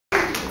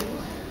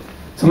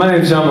So my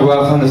name is Jon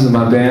McLaughlin, this is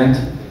my band,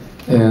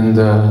 and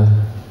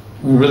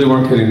we really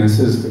weren't kidding, this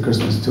is the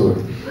Christmas tour.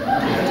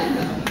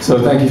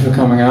 So thank you for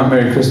coming out,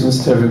 Merry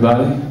Christmas to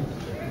everybody.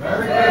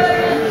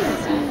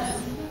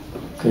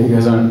 Okay, you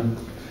guys aren't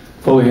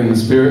fully in the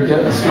spirit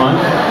yet, that's fine.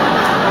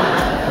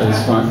 That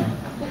is fine.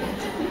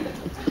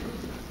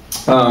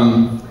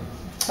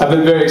 I've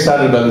been very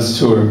excited about this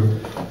tour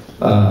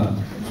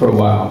for a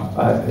while.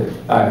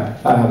 I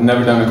have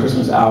never done a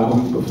Christmas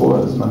album before,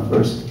 this is my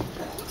first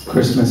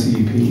Christmas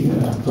EP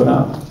that I put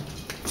out.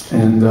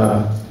 And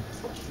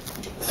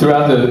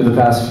throughout the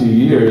past few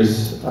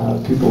years,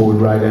 people would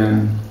write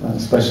in,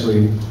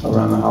 especially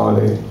around the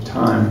holiday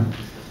time.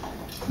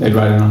 They'd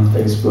write in on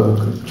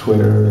Facebook or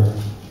Twitter, or,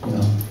 you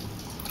know,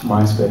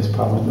 MySpace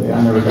probably. I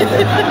never got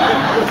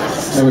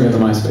the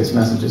MySpace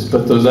messages,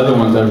 but those other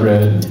ones I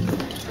read,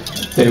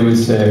 they would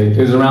say, it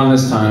was around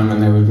this time,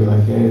 and they would be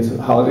like, hey, it's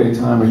a holiday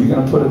time, are you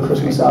going to put a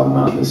Christmas album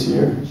out this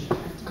year?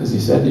 Because you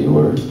said you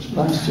were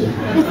last year.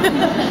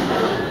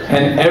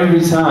 And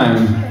every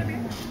time,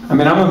 I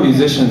mean, I'm a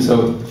musician,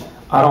 so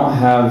I don't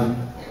have,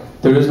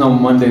 there is no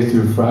Monday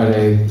through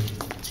Friday,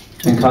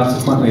 and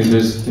consequently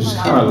there's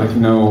kind of like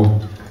no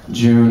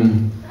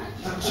June,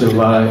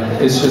 July.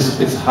 It's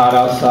just, it's hot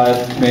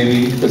outside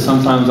maybe, because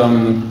sometimes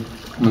I'm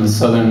in the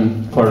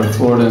southern part of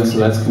Florida, and so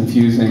that's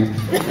confusing.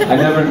 I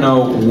never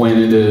know when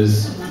it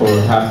is, or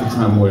half the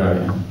time where I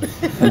am.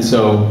 And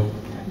so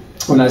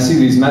when I see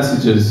these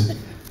messages,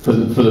 for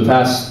the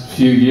past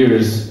few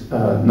years,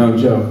 no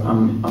joke,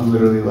 I'm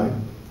literally like,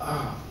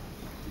 oh,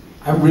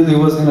 I really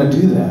was gonna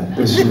do that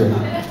this year.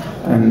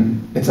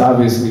 And it's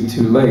obviously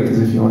too late, because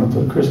if you want to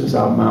put a Christmas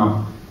album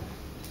out,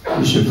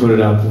 you should put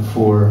it out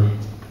before,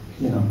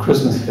 you know,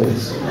 Christmas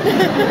hits.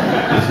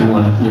 If you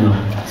want, you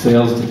know,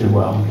 sales to do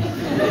well.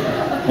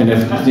 And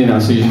if, you know,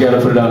 so you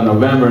gotta put it out in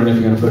November, and if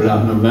you're gonna put it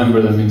out in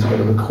November, that means you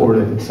gotta record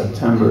it in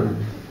September.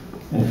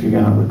 And if you're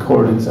gonna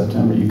record it in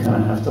September, you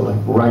kind of have to like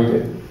write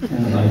it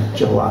in like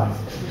July.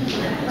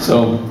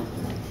 So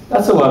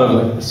that's a lot of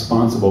like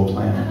responsible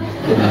planning.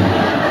 You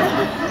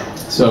know?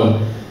 So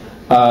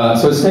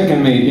it's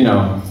taken me, you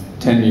know,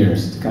 10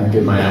 years to kind of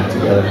get my act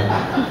together.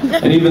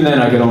 And even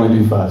then I could only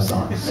do 5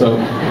 songs. So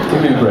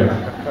give me a break.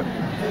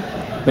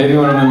 Maybe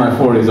when I'm in my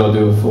 40s I'll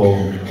do a full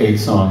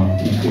 8-song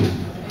EP.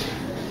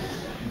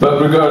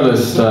 But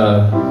regardless,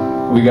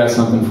 we got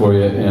something for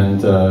you,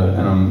 and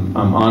I'm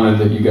honored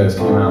that you guys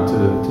came out to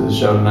the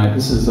show tonight.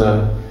 This is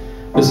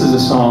a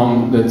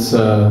song that's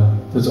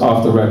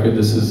off the record.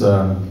 This is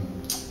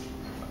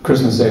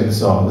Christmas Saved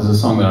Us All. This is a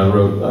song that I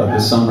wrote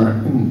this summer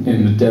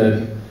in the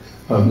dead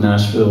of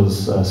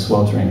Nashville's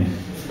sweltering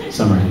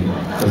summer heat.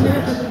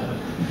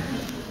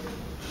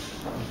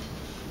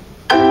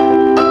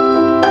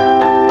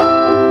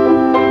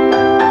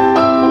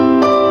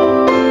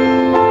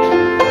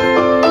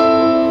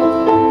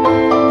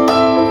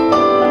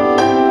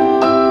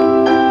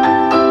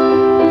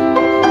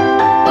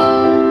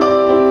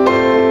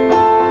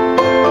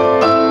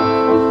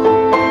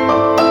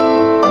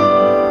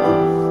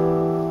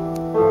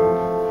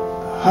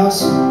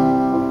 Hustle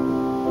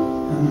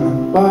and the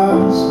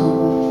bustle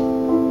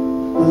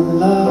of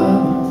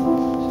love,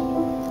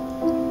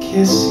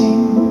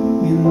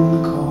 kissing in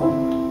the cold.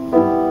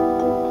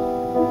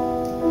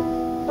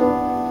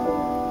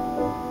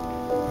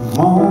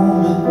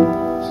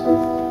 Moments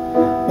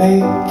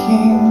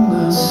making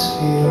us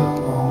feel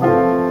old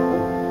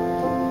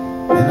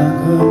in a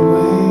good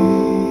way,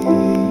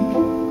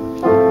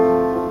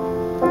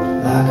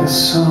 like a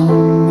song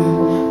that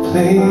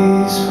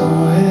plays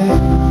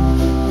forever.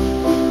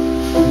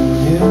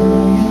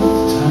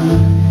 Millionth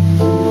time,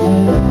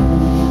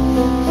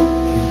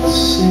 get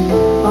sick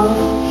of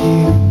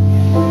hearing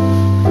it.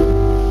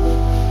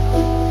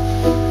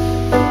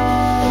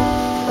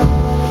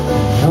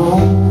 And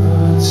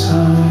over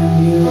time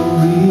you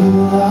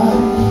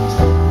realize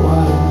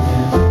what it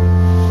meant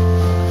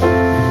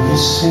when you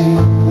sing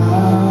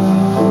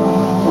loud,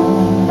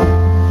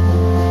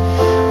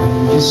 when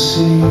you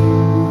sing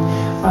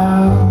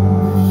out.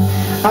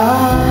 I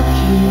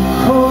keep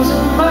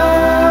closing my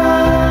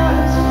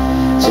eyes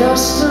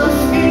just to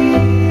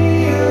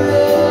feel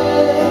it,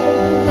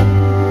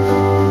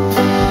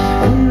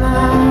 and I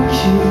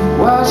keep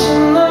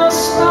watching the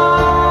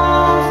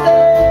snowflakes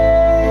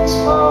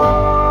fall.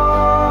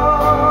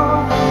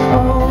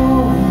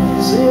 Oh,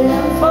 is it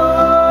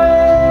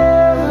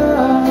forever?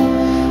 I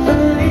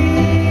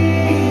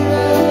believe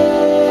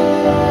it.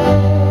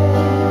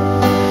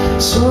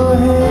 So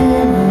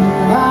here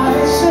I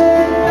sit.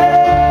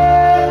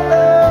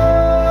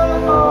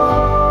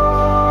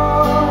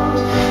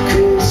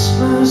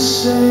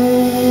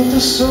 Save the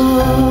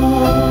soul.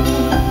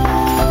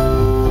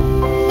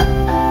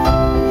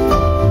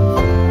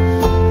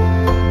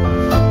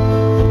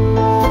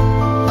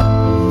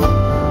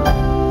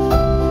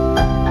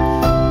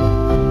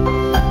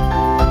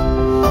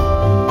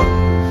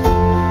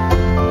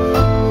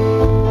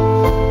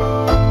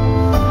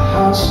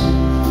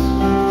 Houses,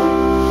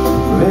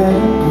 red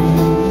and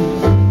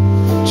green,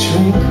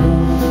 twinkle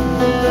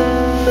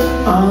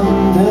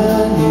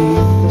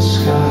underneath the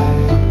sky.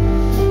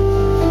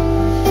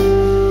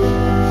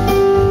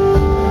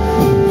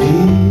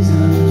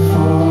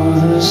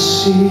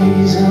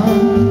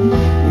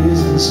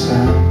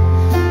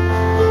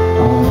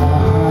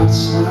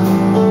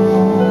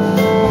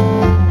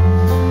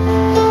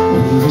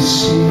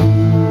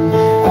 sing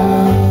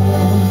out.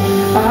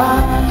 I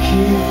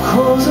keep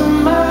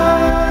closing my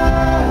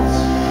eyes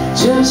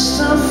just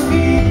to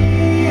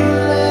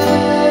feel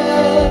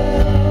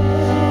it,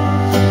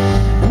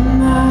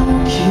 and I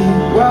keep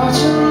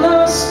watching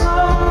the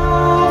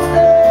snowflakes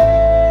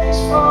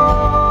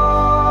fall,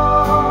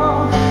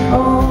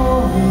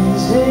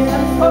 always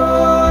and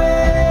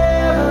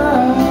forever,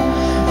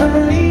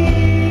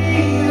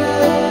 believe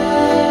it.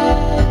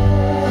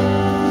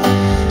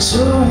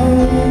 So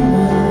hang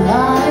the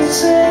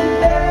lights and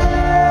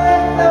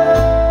deck the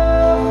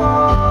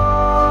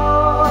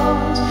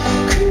halls.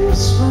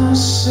 Christmas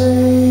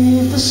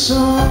save the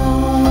song.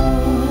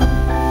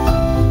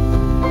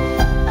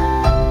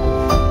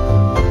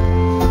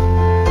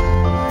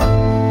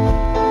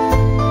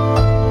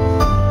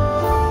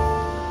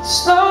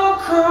 Snow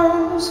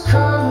comes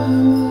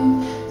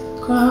covering the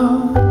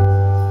ground.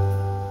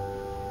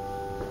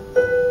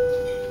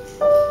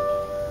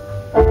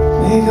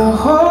 Make a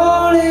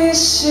holy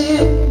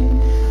city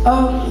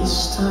of this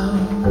town.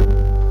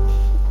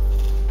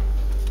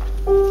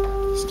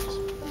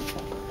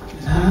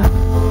 And I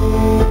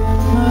lay in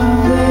my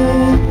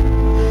bed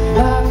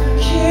like a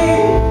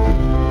kid,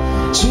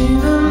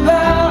 dreaming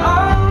about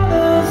all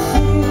the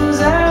things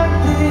I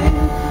did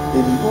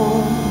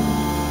before.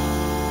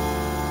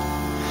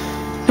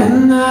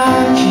 And I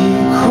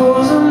keep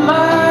closing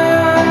my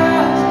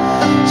eyes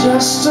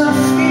just to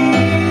feel